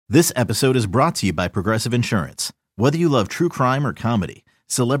This episode is brought to you by Progressive Insurance. Whether you love true crime or comedy,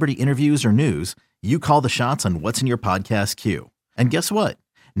 celebrity interviews or news, you call the shots on what's in your podcast queue. And guess what?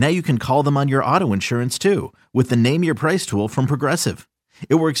 Now you can call them on your auto insurance too with the Name Your Price tool from Progressive.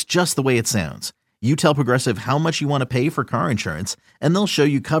 It works just the way it sounds. You tell Progressive how much you want to pay for car insurance, and they'll show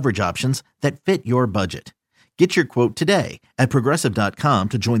you coverage options that fit your budget. Get your quote today at Progressive.com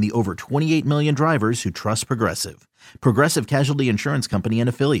to join the over 28 million drivers who trust Progressive. Progressive Casualty Insurance Company and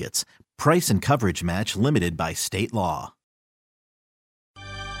Affiliates. Price and coverage match limited by state law.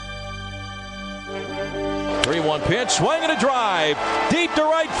 3-1 pitch, swing and a drive. Deep to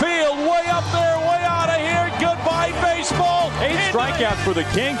right field, way up there, way out of here. Goodbye, baseball. 8 strikeouts for the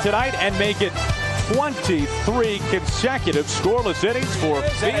King tonight and make it 23 consecutive scoreless innings for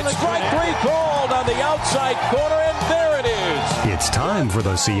Felix. Strike 3 called on the outside corner, and there it is. It's time for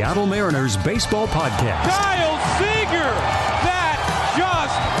the Seattle Mariners Baseball Podcast. Kyle Seager! That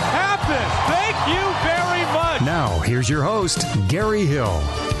just happened! Thank you very much! Now, here's your host, Gary Hill.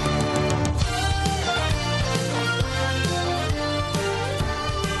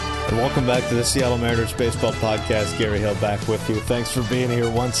 And welcome back to the Seattle Mariners Baseball Podcast. Gary Hill back with you. Thanks for being here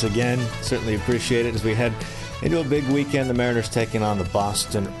once again. Certainly appreciate it as we head into a big weekend. The Mariners taking on the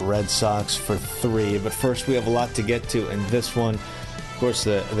Boston Red Sox for 3. But first, we have a lot to get to in this one. Of course,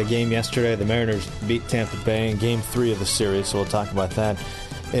 the game yesterday, the Mariners beat Tampa Bay in Game 3 of the series, so we'll talk about that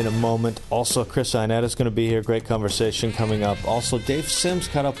in a moment. Also, Chris Iannetta is going to be here. Great conversation coming up. Also, Dave Sims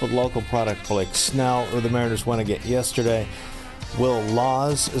caught up with local product Blake Snell, who the Mariners won again yesterday. Will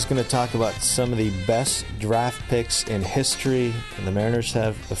Laws is going to talk about some of the best draft picks in history, and the Mariners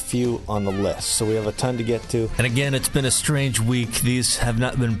have a few on the list. So we have a ton to get to. And again, it's been a strange week. These have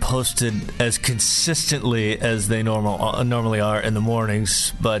not been posted as consistently as they normally are in the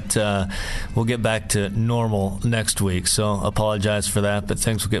mornings, but we'll get back to normal next week. So apologize for that, but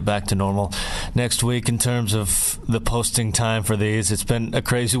things will get back to normal next week in terms of the posting time for these. It's been a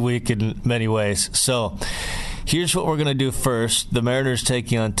crazy week in many ways. So here's what we're going to do first. The Mariners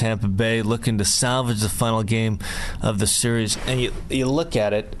taking on Tampa Bay, looking to salvage the final game of the series. And you look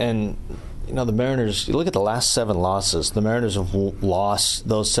at it, and the Mariners, you look at the last 7 losses. The Mariners have lost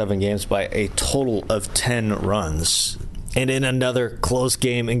those 7 games by a total of 10 runs. And in another close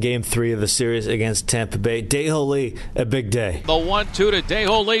game in Game 3 of the series against Tampa Bay, Dae-Ho Lee, a big day. The 1-2 to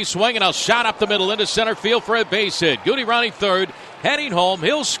Dae-Ho Lee, swinging a shot up the middle into center field for a base hit. Goody rounding third, heading home,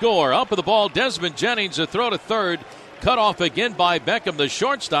 he'll score. Up with the ball, Desmond Jennings, a throw to third. Cut off again by Beckham, the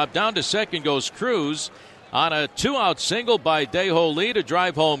shortstop. Down to second goes Cruz on a 2-out single by Dae-Ho Lee to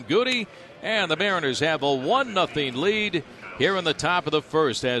drive home Goody. And the Mariners have a 1-0 lead here in the top of the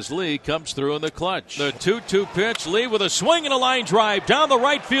first as Lee comes through in the clutch. The 2-2 pitch, Lee with a swing and a line drive down the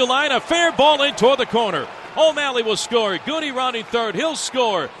right field line. A fair ball in toward the corner. O'Malley will score. Goody rounding third. He'll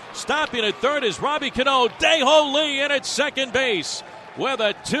score. Stopping at third is Robbie Cano. Dae-Ho Lee in at second base with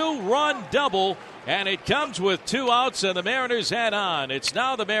a 2-run double. And it comes with 2 outs, and the Mariners head on. It's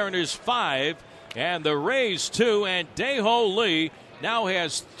now the Mariners 5 and the Rays 2, and Dae-Ho Lee now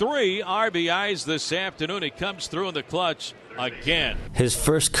has 3 RBIs this afternoon. He comes through in the clutch again. His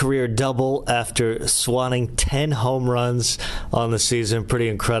first career double after swatting 10 home runs on the season. Pretty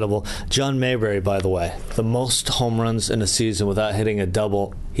incredible. John Mayberry, by the way, the most home runs in a season without hitting a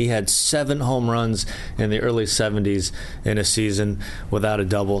double. He had 7 home runs in the early 70s in a season without a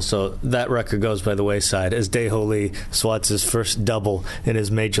double. So that record goes by the wayside as Dae-Ho Lee swats his first double in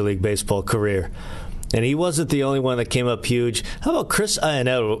his Major League Baseball career. And he wasn't the only one that came up huge. How about Chris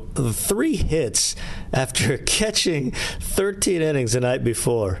Iannetta? 3 hits after catching 13 innings the night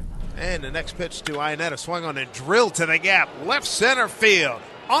before. And the next pitch to Iannetta, swung on and drilled to the gap. Left center field.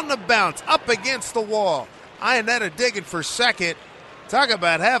 On the bounce, up against the wall. Iannetta digging for second. Talk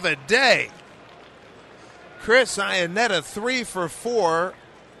about have a day. Chris Iannetta 3 for 4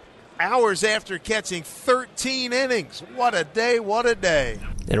 hours after catching 13 innings. What a day, what a day.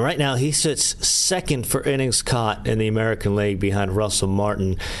 And right now he sits second for innings caught in the American League behind Russell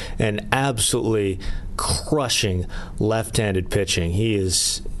Martin, and absolutely crushing left-handed pitching. He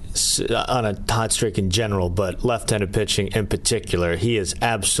is on a hot streak in general, but left-handed pitching in particular, he is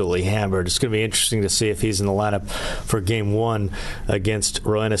absolutely hammered. It's going to be interesting to see if he's in the lineup for Game 1 against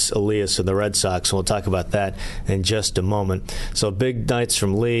Roenis Elias of the Red Sox, and we'll talk about that in just a moment. So big nights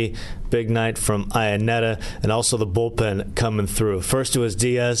from Lee, big night from Iannetta, and also the bullpen coming through. First it was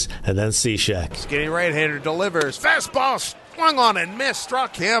Diaz, and then Cishek. Skinny right-hander delivers. Fastball swung on and missed,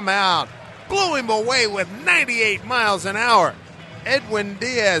 struck him out. Blew him away with 98 miles an hour. Edwin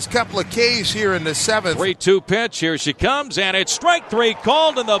Diaz, couple of Ks here in the 7th. 3-2 pitch, here she comes, and it's strike 3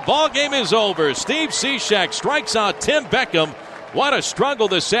 called, and the ball game is over. Steve Cishek strikes out Tim Beckham What a struggle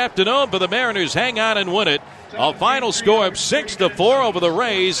this afternoon, but the Mariners hang on and win it. A final score of 6-4 over the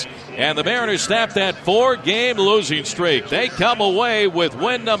Rays, and the Mariners snap that 4-game losing streak. They come away with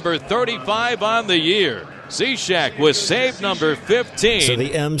win number 35 on the year. Cishek with save number 15. So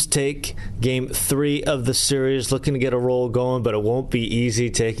the M's take Game 3 of the series, looking to get a roll going, but it won't be easy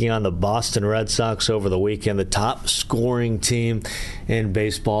taking on the Boston Red Sox over the weekend, the top scoring team in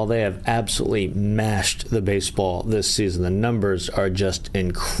baseball. They have absolutely mashed the baseball this season. The numbers are just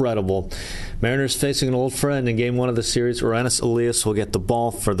incredible. Mariners facing an old friend in Game 1 of the series. Uranus Elias will get the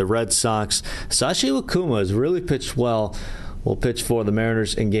ball for the Red Sox. Sashi Wakuma has really pitched well. Will pitch for the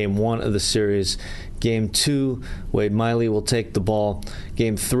Mariners in Game 1 of the series. Game 2, Wade Miley will take the ball.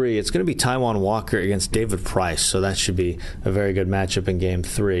 Game 3, it's going to be Taijuan Walker against David Price, so that should be a very good matchup in Game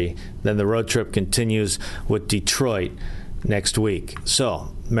 3. Then the road trip continues with Detroit next week.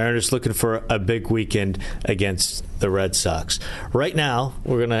 So, Mariners looking for a big weekend against the Red Sox. Right now,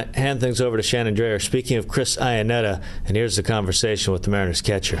 we're going to hand things over to Shannon Drayer. Speaking of Chris Iannetta, and here's the conversation with the Mariners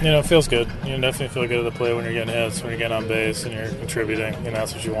catcher. It feels good. You definitely feel good at the plate when you're getting hits, when you're getting on base, and you're contributing.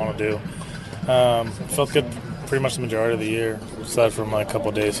 That's what you want to do. Felt good pretty much the majority of the year, aside from a couple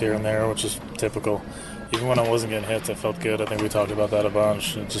of days here and there, which is typical. Even when I wasn't getting hits, I felt good. I think we talked about that a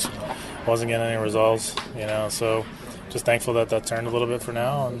bunch. It just wasn't getting any results, so just thankful that turned a little bit for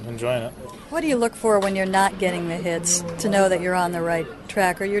now and enjoying it. What do you look for when you're not getting the hits to know that you're on the right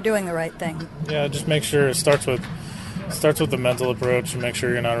track or you're doing the right thing? Yeah, just make sure it starts with the mental approach and make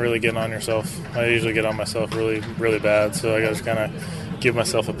sure you're not really getting on yourself. I usually get on myself really, really bad, so I got to kind of give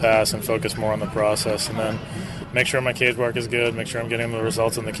myself a pass and focus more on the process, and then make sure my cage work is good, make sure I'm getting the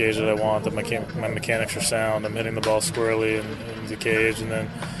results in the cage that I want, that my mechanics are sound, I'm hitting the ball squarely in the cage, and then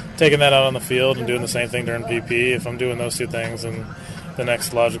taking that out on the field and doing the same thing during PP. If I'm doing those two things, then the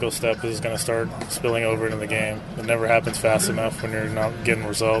next logical step is going to start spilling over into the game. It never happens fast enough when you're not getting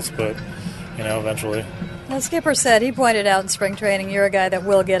results, but eventually. Well, Skipper said, he pointed out in spring training, you're a guy that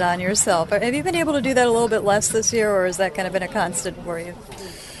will get on yourself. Have you been able to do that a little bit less this year, or has that kind of been a constant for you?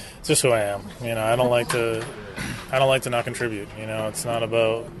 It's just who I am. I don't like to not contribute. It's not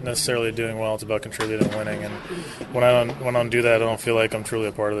about necessarily doing well. It's about contributing and winning. And when I don't do that, I don't feel like I'm truly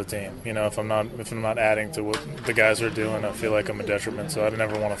a part of the team. If I'm not adding to what the guys are doing, I feel like I'm a detriment. So I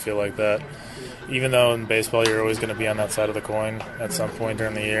never want to feel like that. Even though in baseball you're always going to be on that side of the coin at some point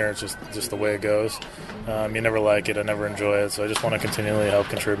during the year, it's just the way it goes. You never like it, I never enjoy it, so I just want to continually help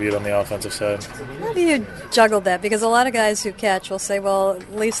contribute on the offensive side. How do you juggle that? Because a lot of guys who catch will say, well,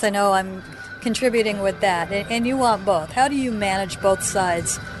 at least I know I'm contributing with that, and you want both. How do you manage both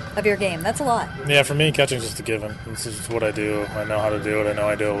sides of your game? That's a lot. Yeah, for me, catching is just a given. This is what I do. I know how to do it. I know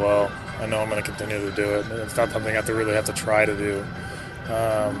I do it well. I know I'm going to continue to do it. It's not something I really have to try to do.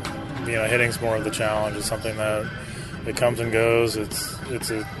 Hitting's more of the challenge. It's something that it comes and goes.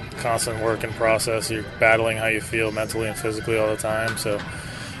 It's a constant work in process. You're battling how you feel mentally and physically all the time. So,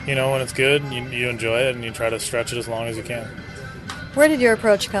 when it's good, you enjoy it and you try to stretch it as long as you can. Where did your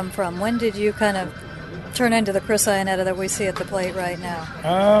approach come from? When did you kind of turn into the Chris Iannetta that we see at the plate right now?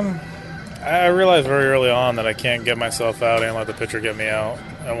 I realized very early on that I can't get myself out and let the pitcher get me out.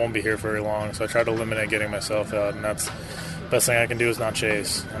 I won't be here for very long, so I try to eliminate getting myself out, and that's the best thing I can do is not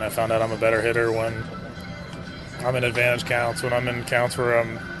chase. And I found out I'm a better hitter when I'm in advantage counts, when I'm in counts where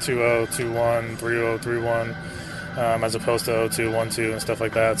I'm 2-0, 2-1, 3-0, 3-1, as opposed to 0-2, 1-2 and stuff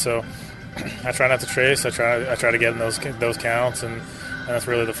like that. So I try not to chase. I try to get in those counts, and that's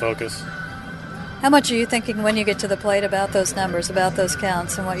really the focus. How much are you thinking when you get to the plate about those numbers, about those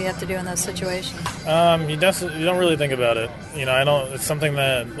counts, and what you have to do in those situations? You don't really think about it. It's something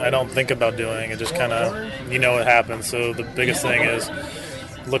that I don't think about doing. It just kind of, it happens. So the biggest thing is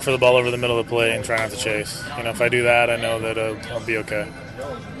look for the ball over the middle of the plate and try not to chase. If I do that, I know that I'll be okay.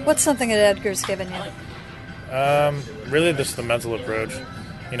 What's something that Edgar's given you? Really just the mental approach.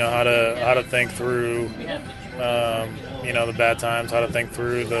 How to think through, the bad times, how to think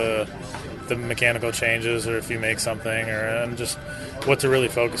through the mechanical changes, or if you make something, and just what to really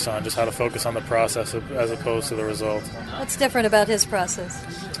focus on, just how to focus on the process as opposed to the result. What's different about his process?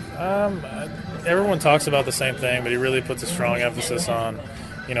 Everyone talks about the same thing, but he really puts a strong emphasis on,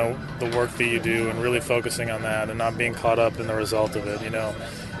 the work that you do and really focusing on that and not being caught up in the result of it.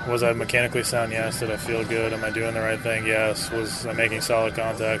 Was I mechanically sound? Yes. Did I feel good? Am I doing the right thing? Yes. Was I making solid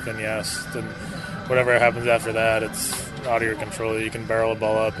contact? Then yes. Then whatever happens after that, it's out of your control. You can barrel a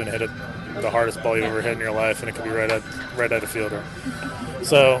ball up and hit it the hardest ball you've ever hit in your life, and it could be right at a fielder.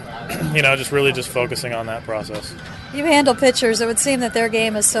 So, just focusing on that process. You handle pitchers. It would seem that their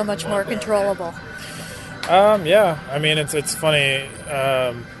game is so much more controllable. Yeah. I mean, it's funny.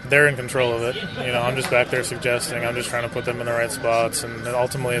 they're in control of it. You know, I'm just back there suggesting. I'm just trying to put them in the right spots, and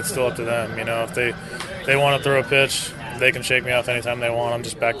ultimately it's still up to them. You know, if they want to throw a pitch, they can shake me off anytime they want. I'm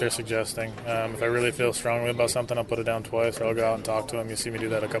just back there suggesting. If I really feel strongly about something, I'll put it down twice, or I'll go out and talk to them. You see me do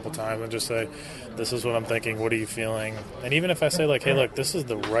that a couple times and just say, this is what I'm thinking. What are you feeling? And even if I say, like, hey, look, this is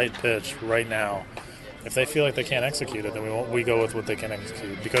the right pitch right now, if they feel like they can't execute it, then we go with what they can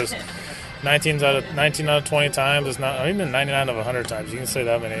execute. Because 19 out of 20 times is not, or even 99 of 100 times, you can say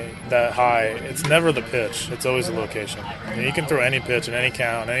that high. It's never the pitch. It's always the location. You can throw any pitch in any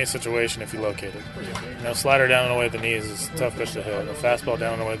count, in any situation if you locate it. You know, slider down and away at the knees is a tough pitch to hit. A fastball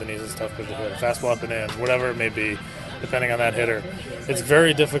down and away at the knees is a tough pitch to hit. A fastball up and in, whatever it may be, depending on that hitter. It's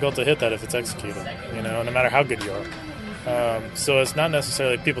very difficult to hit that if it's executed, you know, no matter how good you are. So it's not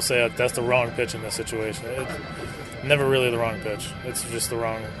necessarily, people say that's the wrong pitch in this situation. It's never really the wrong pitch. It's just the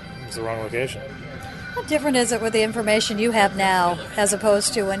wrong location. How different is it with the information you have now as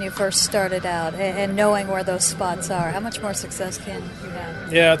opposed to when you first started out and knowing where those spots are? How much more success can you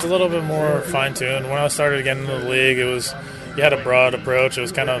have? Yeah, it's a little bit more fine-tuned. When I started getting into the league, you had a broad approach. It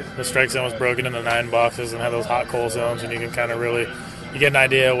was kind of, the strike zone was broken into 9 boxes and had those hot cold zones, and you can kind of really, you get an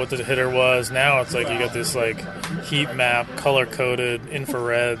idea what the hitter was. Now it's like you got this like heat map, color-coded,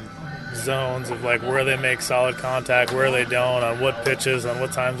 infrared zones of like where they make solid contact, where they don't, on what pitches, on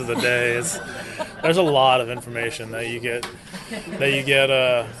what times of the day. There's a lot of information that you get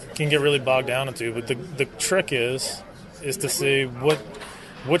can get really bogged down into. But the trick is to see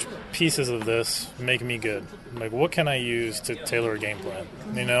which pieces of this make me good. Like, what can I use to tailor a game plan?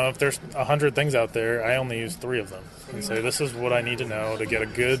 You know, if there's 100 things out there, I only use 3 of them and say this is what I need to know to get a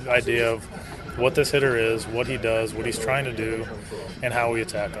good idea of what this hitter is, what he does, what he's trying to do, and how we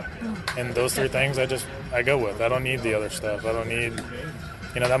attack him. And those 3 things I go with. I don't need the other stuff. I don't need,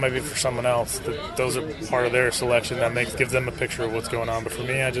 you know, that might be for someone else. Those are part of their selection that gives them a picture of what's going on. But for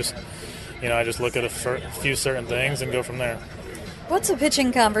me, I just look at a few certain things and go from there. What's a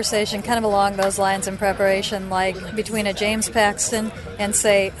pitching conversation kind of along those lines in preparation like between a James Paxton and,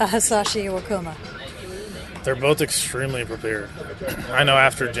 say, a Hisashi Iwakuma? They're both extremely prepared. I know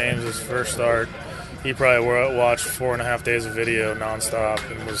after James's first start, he probably watched 4.5 days of video nonstop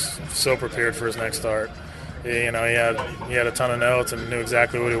and was so prepared for his next start. You know, he had a ton of notes and knew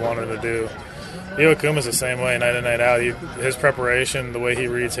exactly what he wanted to do. Iwakuma's the same way, night in, night out. His preparation, the way he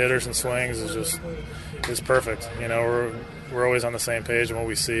reads hitters and swings is perfect. You know, we're always on the same page in what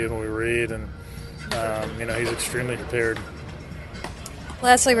we see and what we read, and you know, he's extremely prepared.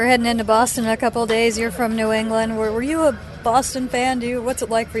 Lastly, we're heading into Boston in a couple of days. You're from New England. Were you a Boston fan? What's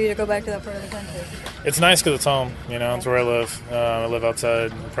it like for you to go back to that part of the country? It's nice because it's home. You know, it's where I live. I live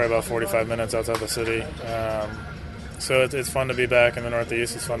outside, probably about 45 minutes outside the city. So it's fun to be back in the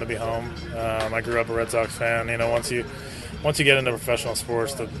Northeast. It's fun to be home. I grew up a Red Sox fan. You know, once you get into professional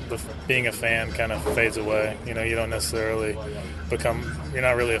sports, the being a fan kind of fades away. You know, you don't necessarily you're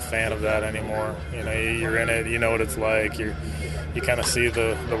not really a fan of that anymore. You know, you're in it. You know what it's like. You kind of see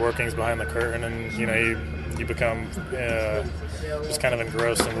the workings behind the curtain, and you know you become just kind of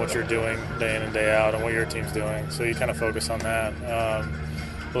engrossed in what you're doing day in and day out and what your team's doing. So you kind of focus on that.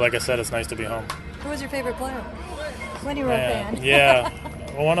 But like I said, it's nice to be home. Who was your favorite player when you were a fan? Yeah,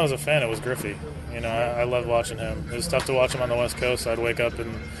 well, when I was a fan, it was Griffey. You know, I loved watching him. It was tough to watch him on the West Coast. I'd wake up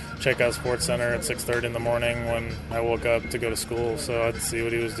and check out Sports Center at 6:30 in the morning when I woke up to go to school. So I'd see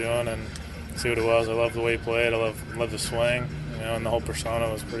what he was doing and see what it was. I loved the way he played. I loved the swing. You know, and the whole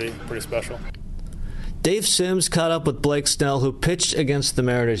persona was pretty special. Dave Sims caught up with Blake Snell, who pitched against the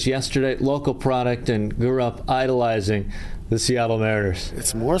Mariners yesterday, local product, and grew up idolizing the Seattle Mariners.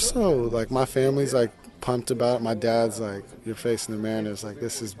 It's more so like my family's like pumped about it. My dad's like, you're facing the Mariners, like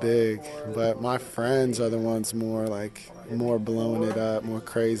this is big. But my friends are the ones more blowing it up, more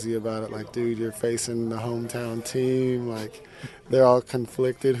crazy about it. Like, dude, you're facing the hometown team. Like, they're all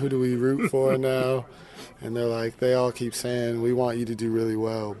conflicted. Who do we root for now? And they're like, they all keep saying, we want you to do really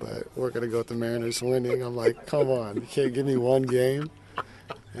well, but we're going to go with the Mariners winning. I'm like, come on, you can't give me one game?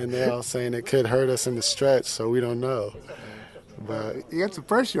 And they're all saying it could hurt us in the stretch, so we don't know. But you got some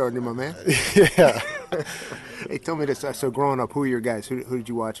pressure on you, my man. Yeah. Hey, tell me this. So growing up, who are your guys? Who did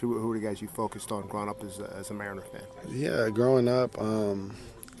you watch? Who are the guys you focused on growing up as a Mariner fan? Yeah, growing up,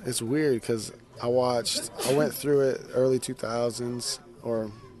 it's weird because I went through it early 2000s,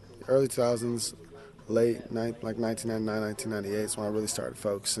 late, like 1999, 1998 is when I really started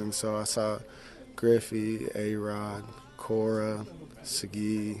focusing. So I saw Griffey, A-Rod, Cora,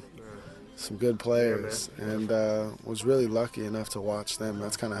 Segui, some good players, and was really lucky enough to watch them.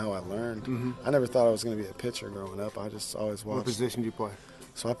 That's kind of how I learned. Mm-hmm. I never thought I was going to be a pitcher growing up. I just always watched. What position did you play?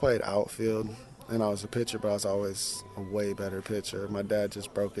 So I played outfield. and I was a pitcher, but I was always a way better pitcher. My dad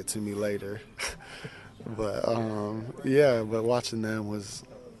just broke it to me later. But, but watching them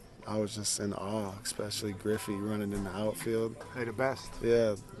I was just in awe, especially Griffey running in the outfield. Hey, the best.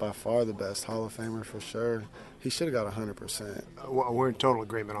 Yeah, by far the best. Hall of Famer for sure. He should have got 100%. We're in total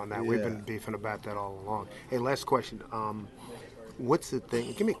agreement on that. Yeah. We've been beefing about that all along. Hey, last question. What's the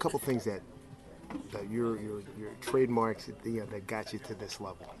thing? Give me a couple things that your trademarks that got you to this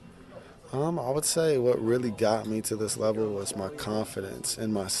level. I would say what really got me to this level was my confidence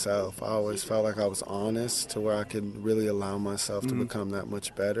in myself. I always felt like I was honest to where I could really allow myself to become that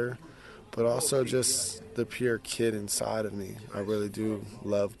much better, but also just the pure kid inside of me. I really do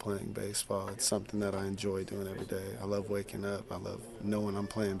love playing baseball. It's something that I enjoy doing every day. I love waking up. I love knowing I'm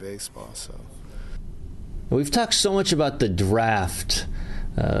playing baseball. So we've talked so much about the draft.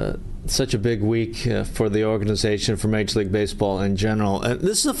 Such a big week for the organization, for Major League Baseball in general. And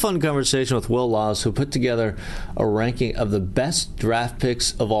this is a fun conversation with Will Laws, who put together a ranking of the best draft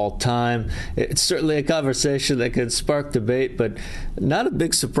picks of all time. It's certainly a conversation that could spark debate, but not a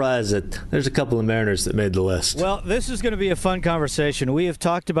big surprise that there's a couple of Mariners that made the list. Well, this is going to be a fun conversation. We have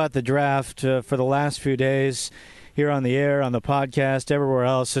talked about the draft for the last few days here on the air, on the podcast, everywhere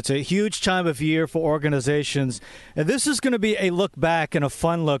else. It's a huge time of year for organizations. And this is going to be a look back and a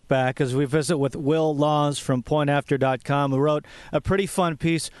fun look back as we visit with Will Laws from PointAfter.com, who wrote a pretty fun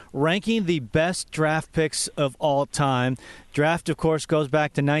piece ranking the best draft picks of all time. Draft, of course, goes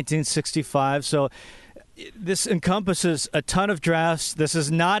back to 1965, so this encompasses a ton of drafts. This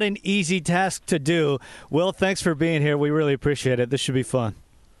is not an easy task to do. Will, thanks for being here. We really appreciate it. This should be fun.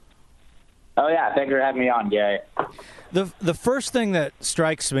 Oh, yeah. Thanks for having me on, Gary. The first thing that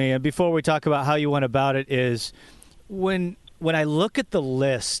strikes me, and before we talk about how you went about it, is when I look at the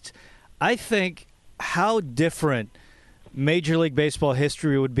list, I think how different Major League Baseball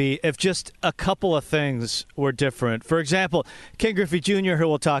history would be if just a couple of things were different. For example, Ken Griffey Jr., who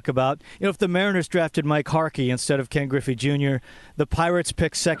we'll talk about. If the Mariners drafted Mike Harkey instead of Ken Griffey Jr., the Pirates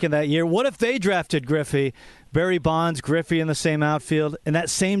picked second that year. What if they drafted Griffey, Barry Bonds, Griffey in the same outfield? In that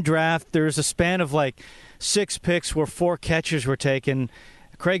same draft, there was a span of like 6 picks where 4 catchers were taken.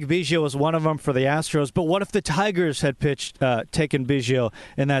 Craig Biggio was one of them for the Astros. But what if the Tigers had taken Biggio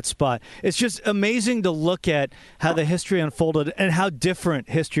in that spot? It's just amazing to look at how the history unfolded and how different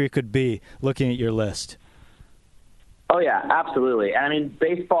history could be looking at your list. Oh, yeah, absolutely. And I mean,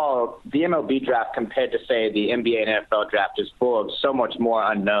 baseball, the MLB draft compared to, say, the NBA and NFL draft is full of so much more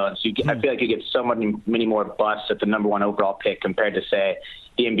unknowns. I feel like you get so many more busts at the number 1 overall pick compared to, say,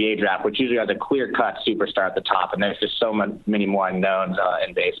 the NBA draft, which usually has a clear-cut superstar at the top, and there's just so many more unknowns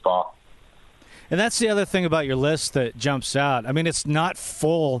in baseball. And that's the other thing about your list that jumps out. I mean, it's not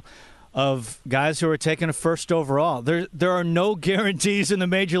full of guys who are taken first overall. There are no guarantees in the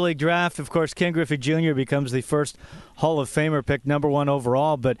Major League draft. Of course, Ken Griffey Jr. becomes the first Hall of Famer picked number 1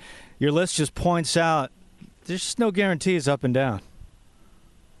 overall, but your list just points out there's just no guarantees up and down.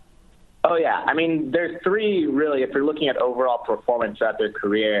 Oh, yeah. I mean, there's 3 really, if you're looking at overall performance throughout their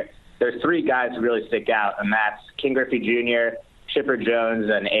career, there's 3 guys who really stick out, and that's Ken Griffey Jr., Chipper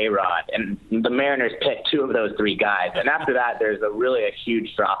Jones, and A-Rod. And the Mariners picked 2 of those 3 guys. And after that, there's a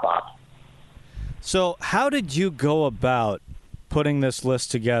huge drop-off. So how did you go about putting this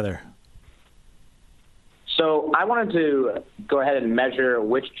list together? So I wanted to go ahead and measure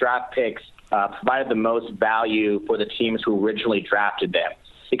which draft picks provided the most value for the teams who originally drafted them.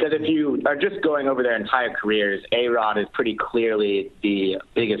 Because if you are just going over their entire careers, A-Rod is pretty clearly the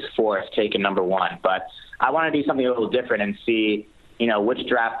biggest force taken number 1. But I want to do something a little different and see, which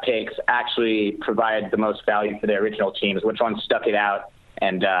draft picks actually provided the most value for their original teams, which ones stuck it out,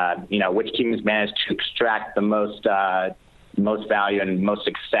 and, which teams managed to extract the most value and most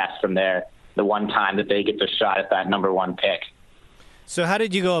success from the one time that they get the shot at that number 1 pick. So how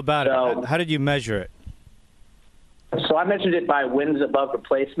did you go about it? How did you measure it? So I measured it by wins above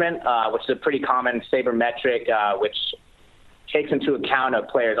replacement, which is a pretty common sabermetric, which takes into account a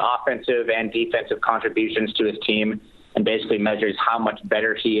player's offensive and defensive contributions to his team and basically measures how much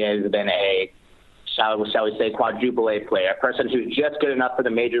better he is than a, shall we say, quadruple A player, a person who's just good enough for the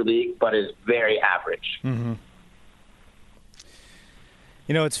major league but is very average. Mm-hmm.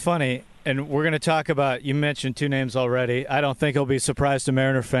 It's funny. And we're going to talk about, you mentioned 2 names already. I don't think it'll be surprised to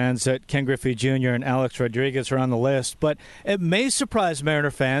Mariner fans that Ken Griffey Jr. and Alex Rodriguez are on the list. But it may surprise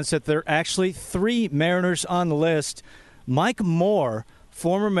Mariner fans that there are actually 3 Mariners on the list. Mike Moore,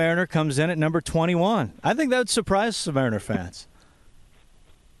 former Mariner, comes in at number 21. I think that would surprise some Mariner fans.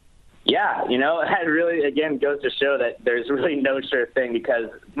 Yeah, that really, again, goes to show that there's really no sure thing because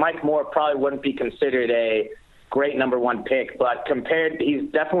Mike Moore probably wouldn't be considered a great number one pick, but he's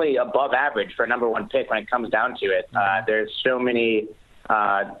definitely above average for a number one pick when it comes down to it. There's so many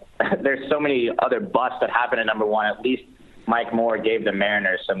other busts that happen at number one. At least Mike Moore gave the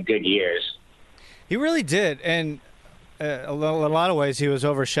Mariners some good years. He really did, and a lot of ways he was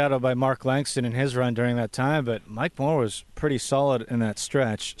overshadowed by Mark Langston in his run during that time, but Mike Moore was pretty solid in that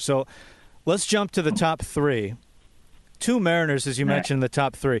stretch. So let's jump to the top three. 2 Mariners, as you mentioned, in the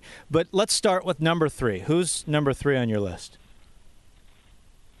top 3. But let's start with number 3. Who's number 3 on your list?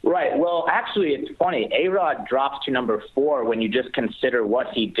 Right. Well, actually, it's funny. A-Rod drops to number 4 when you just consider what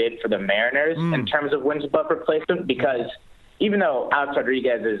he did for the Mariners in terms of wins above replacement, because even though Alex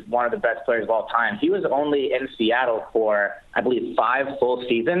Rodriguez is one of the best players of all time, he was only in Seattle for, I believe, 5 full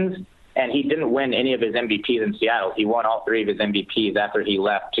seasons, and he didn't win any of his MVPs in Seattle. He won all 3 of his MVPs after he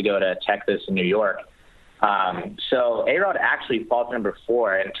left to go to Texas and New York. So A-Rod actually falls to number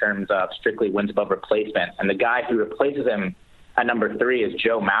 4 in terms of strictly wins above replacement. And the guy who replaces him at number 3 is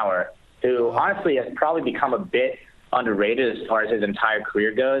Joe Mauer, who honestly has probably become a bit underrated as far as his entire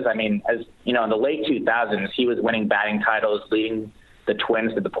career goes. I mean, as you know, in the late 2000s, he was winning batting titles, leading the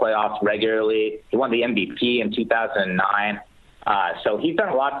Twins to the playoffs regularly. He won the MVP in 2009. So he's done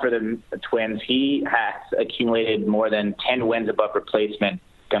a lot for the Twins. He has accumulated more than 10 wins above replacement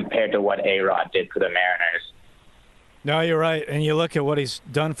compared to what A-Rod did for the Mariners. No, you're right. And you look at what he's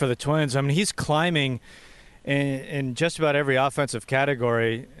done for the Twins. I mean, he's climbing in just about every offensive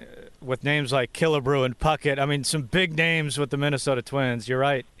category with names like Killebrew and Puckett. I mean, some big names with the Minnesota Twins. You're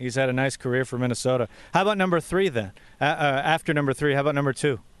right. He's had a nice career for Minnesota. How about number 3 then? After number 3, how about number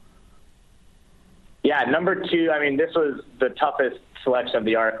 2? Yeah, number 2, I mean, this was the toughest selection of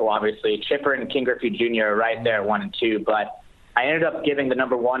the article, obviously. Chipper and King Griffey Jr. are right there, 1 and 2, but I ended up giving the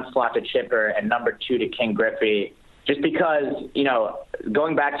number 1 slot to Chipper and number 2 to King Griffey just because, you know,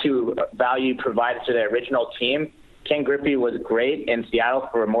 going back to value provided to the original team, King Griffey was great in Seattle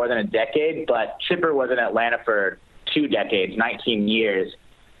for more than a decade, but Chipper was in Atlanta for 2 decades, 19 years,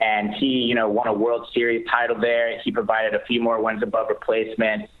 and he, you know, won a World Series title there. He provided a few more wins above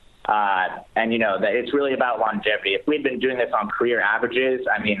replacement, and, you know, that it's really about longevity. If we'd been doing this on career averages,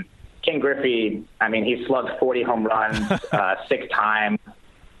 I mean, King Griffey, I mean, he slugged 40 home runs 6 times.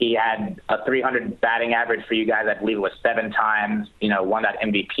 He had a 300 batting average for you guys. I believe it was 7 times. You know, won that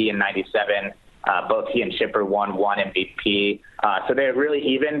MVP in '97. Both he and Chipper won 1 MVP. So they're really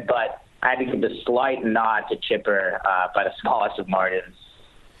even, but I had to give the slight nod to Chipper by the smallest of margins.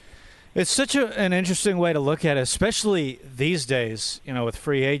 It's such an interesting way to look at it, especially these days. You know, with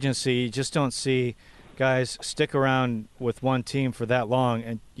free agency, you just don't see guys stick around with one team for that long.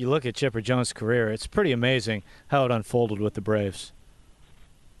 And you look at Chipper Jones' career, it's pretty amazing how it unfolded with the Braves.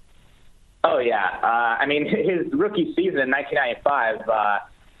 Oh, yeah. I mean, his rookie season in 1995,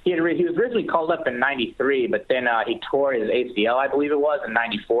 he was originally called up in 93, but then he tore his ACL, I believe it was, in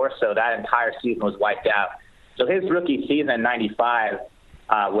 94, so that entire season was wiped out. So his rookie season in 95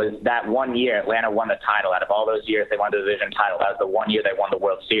 was that 1 year Atlanta won the title. Out of all those years they won the division title, that was the 1 year they won the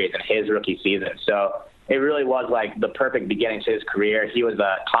World Series in his rookie season. So it really was like the perfect beginning to his career. He was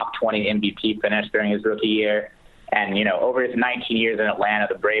a top 20 MVP finish during his rookie year. And, you know, over his 19 years in Atlanta,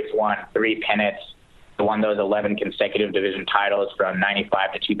 the Braves won 3 pennants. They won those 11 consecutive division titles from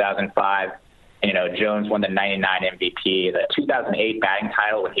 95 to 2005. And, you know, Jones won the 99 MVP, the 2008 batting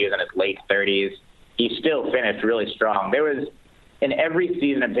title when he was in his late 30s. He still finished really strong. There was, in every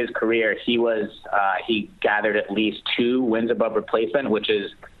season of his career, he gathered at least 2 wins above replacement, which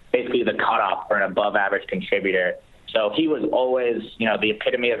is basically the cutoff for an above-average contributor. So he was always, you know, the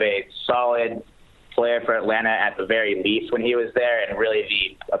epitome of a solid player for Atlanta at the very least when he was there, and really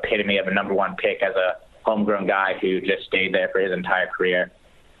the epitome of a number 1 pick as a homegrown guy who just stayed there for his entire career.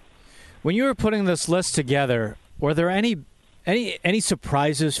 When you were putting this list together, were there any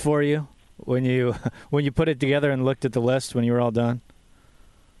surprises for you when you put it together and looked at the list when you were all done?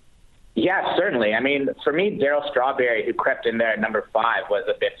 Yeah, certainly. I mean, for me, Darryl Strawberry, who crept in there at number 5, was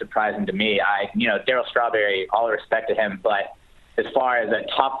a bit surprising to me. Darryl Strawberry, all respect to him, but as far as a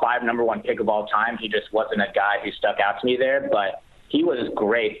top 5 number 1 pick of all time, he just wasn't a guy who stuck out to me there. But he was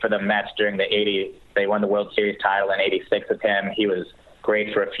great for the Mets during the 80s. They won the World Series title in '86 with him. He was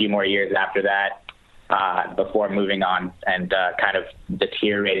great for a few more years after that, before moving on and kind of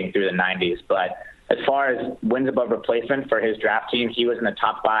deteriorating through the 90s. But as far as wins above replacement for his draft team, he was in the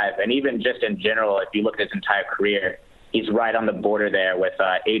top 5. And even just in general, if you look at his entire career, he's right on the border there with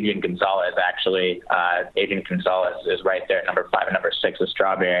Adrian Gonzalez, actually. Adrian Gonzalez is right there at number 5 and number 6 with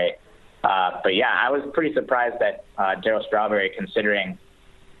Strawberry. But, yeah, I was pretty surprised that Darryl Strawberry, considering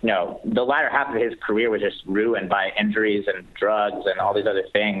the latter half of his career was just ruined by injuries and drugs and all these other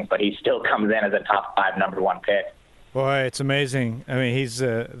things, but he still comes in as a top 5 number 1 pick. Boy, it's amazing. I mean, he's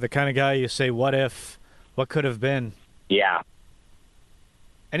the kind of guy you say, what if, what could have been? Yeah.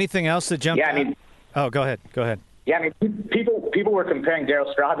 Anything else that jumped out? Oh, go ahead. Yeah, I mean, people were comparing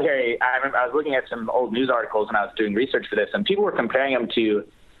Darryl Strawberry. I remember I was looking at some old news articles when I was doing research for this, and people were comparing him to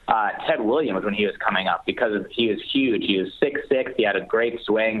Ted Williams when he was coming up because he was huge. He was 6'6". He had a great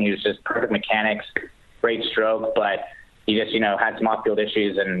swing. He was just perfect mechanics, great stroke, but he just, had some off-field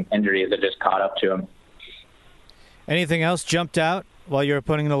issues and injuries that just caught up to him. Anything else jumped out while you were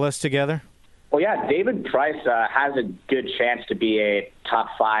putting the list together? Well, yeah, David Price has a good chance to be a top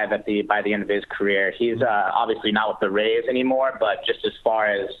 5 by the end of his career. He's obviously not with the Rays anymore, but just as far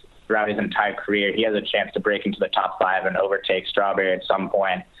as throughout his entire career, he has a chance to break into the top 5 and overtake Strawberry at some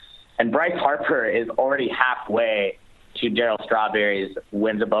point. And Bryce Harper is already halfway to Darryl Strawberry's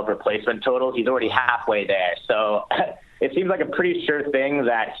wins above replacement total. He's already halfway there. So it seems like a pretty sure thing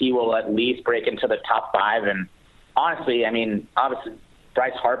that he will at least break into the top 5. And honestly, obviously,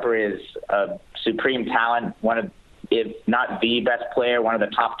 Bryce Harper is a supreme talent, one of, if not the best player, one of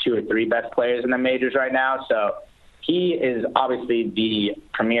the top 2 or 3 best players in the majors right now. So he is obviously the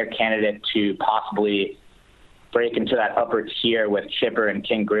premier candidate to possibly break into that upper tier with Chipper and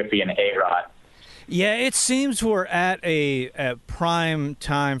King Griffey and A-Rod. Yeah, it seems we're at a prime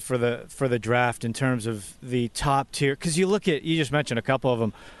time for the draft in terms of the top tier. Because you just mentioned a couple of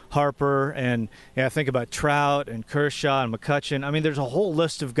them, Harper, and think about Trout and Kershaw and McCutchen. I mean, there's a whole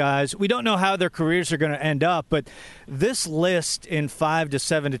list of guys. We don't know how their careers are going to end up, but this list in 5 to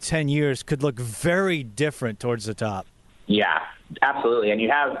 7 to 10 years could look very different towards the top. Yeah, absolutely. And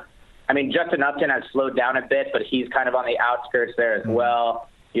you have, Justin Upton has slowed down a bit, but he's kind of on the outskirts there as well.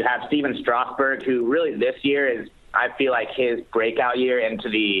 You have Steven Strasburg, who really this year is, I feel like, his breakout year into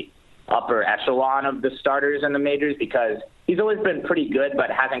the upper echelon of the starters in the majors because he's always been pretty good but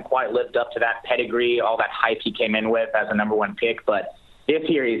hasn't quite lived up to that pedigree, all that hype he came in with as a number 1 pick. But this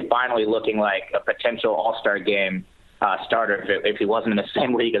year he's finally looking like a potential all-star game starter if he wasn't in the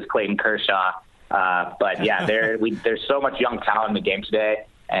same league as Clayton Kershaw. But, yeah, there's so much young talent in the game today,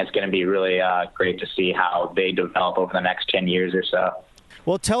 and it's going to be really great to see how they develop over the next 10 years or so.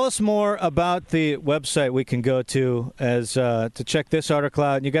 Well, tell us more about the website we can go to to check this article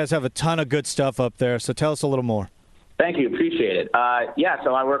out. And you guys have a ton of good stuff up there, so tell us a little more. Thank you. Appreciate it.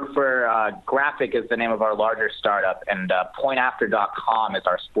 So I work for Graphic is the name of our larger startup, and pointafter.com is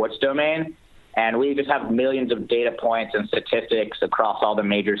our sports domain. And we just have millions of data points and statistics across all the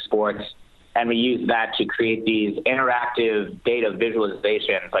major sports, and we use that to create these interactive data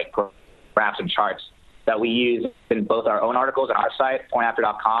visualizations like graphs and charts that we use in both our own articles on our site,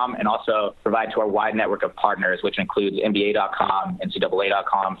 pointafter.com, and also provide to our wide network of partners, which includes NBA.com,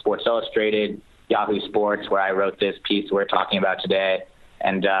 NCAA.com, Sports Illustrated, Yahoo Sports, where I wrote this piece we're talking about today.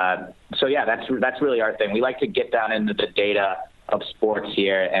 And that's really our thing. We like to get down into the data of sports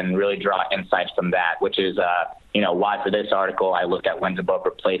here and really draw insights from that, which is why for this article I looked at wins above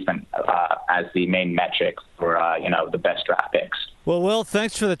replacement as the main metric for the best draft picks. Well, Will,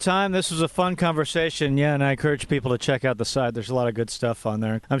 thanks for the time. This was a fun conversation. Yeah, and I encourage people to check out the site. There's a lot of good stuff on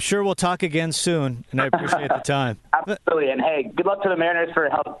there. I'm sure we'll talk again soon, and I appreciate the time. Absolutely, and hey, good luck to the Mariners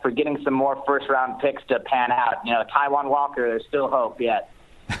for getting some more first-round picks to pan out. Taijuan Walker, there's still hope yet.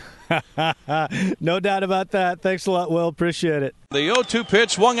 No doubt about that. Thanks a lot, Will. Appreciate it. The 0-2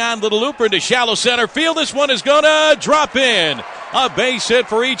 pitch swung on, little looper into shallow center field. This one is going to drop in. A base hit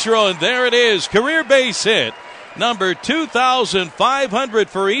for Ichiro, and there it is. Career base hit. Number 2,500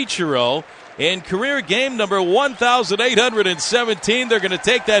 for Ichiro. In career game number 1,817, they're going to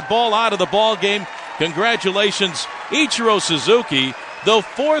take that ball out of the ball game. Congratulations, Ichiro Suzuki, the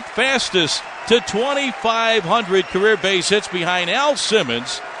 4th fastest to 2,500 career base hits behind Al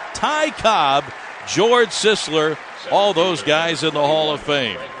Simmons, Ty Cobb, George Sisler, all those guys in the Hall of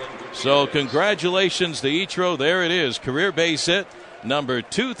Fame. So congratulations to Ichiro. There it is, career base hit number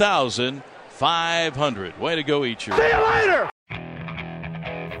 2,500. Way to go, Ichiro. See you later!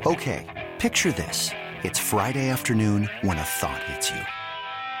 Okay, picture this. It's Friday afternoon when a thought hits you.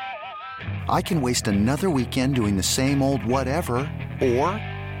 I can waste another weekend doing the same old whatever, or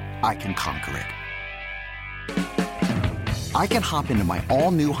I can conquer it. I can hop into my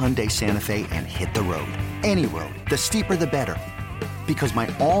all-new Hyundai Santa Fe and hit the road. Any road. The steeper, the better. Because my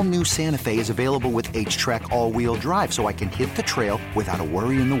all-new Santa Fe is available with H-Track all-wheel drive, so I can hit the trail without a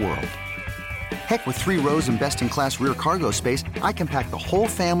worry in the world. Heck, with 3 rows and best-in-class rear cargo space, I can pack the whole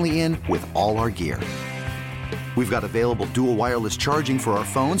family in with all our gear. We've got available dual wireless charging for our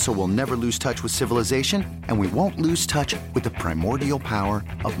phones, so we'll never lose touch with civilization, and we won't lose touch with the primordial power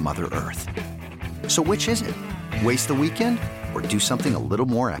of Mother Earth. So which is it? Waste the weekend or do something a little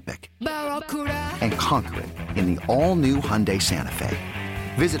more epic? And conquer it in the all-new Hyundai Santa Fe.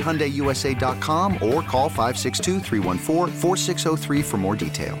 Visit HyundaiUSA.com or call 562-314-4603 for more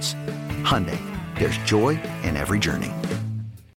details. Hyundai, there's joy in every journey.